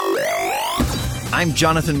I'm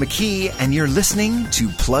Jonathan McKee, and you're listening to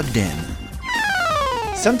Plugged In.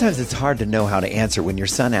 Sometimes it's hard to know how to answer when your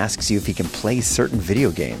son asks you if he can play certain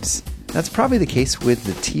video games. That's probably the case with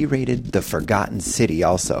the T-rated The Forgotten City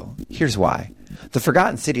also. Here's why. The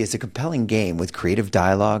Forgotten City is a compelling game with creative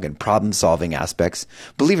dialogue and problem-solving aspects.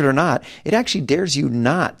 Believe it or not, it actually dares you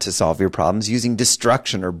not to solve your problems using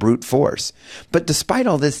destruction or brute force. But despite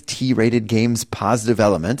all this T-rated game's positive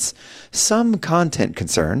elements, some content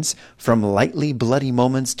concerns, from lightly bloody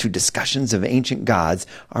moments to discussions of ancient gods,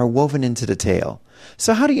 are woven into the tale.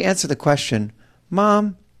 So how do you answer the question,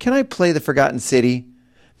 Mom, can I play The Forgotten City?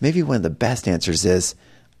 Maybe one of the best answers is,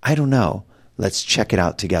 I don't know. Let's check it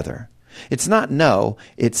out together. It's not no,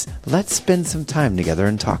 it's let's spend some time together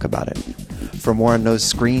and talk about it. For more on those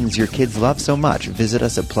screens your kids love so much, visit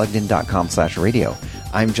us at pluggedin.com/radio.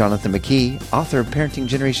 I'm Jonathan McKee, author of Parenting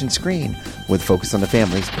Generation Screen, with Focus on the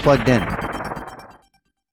Family's Plugged In.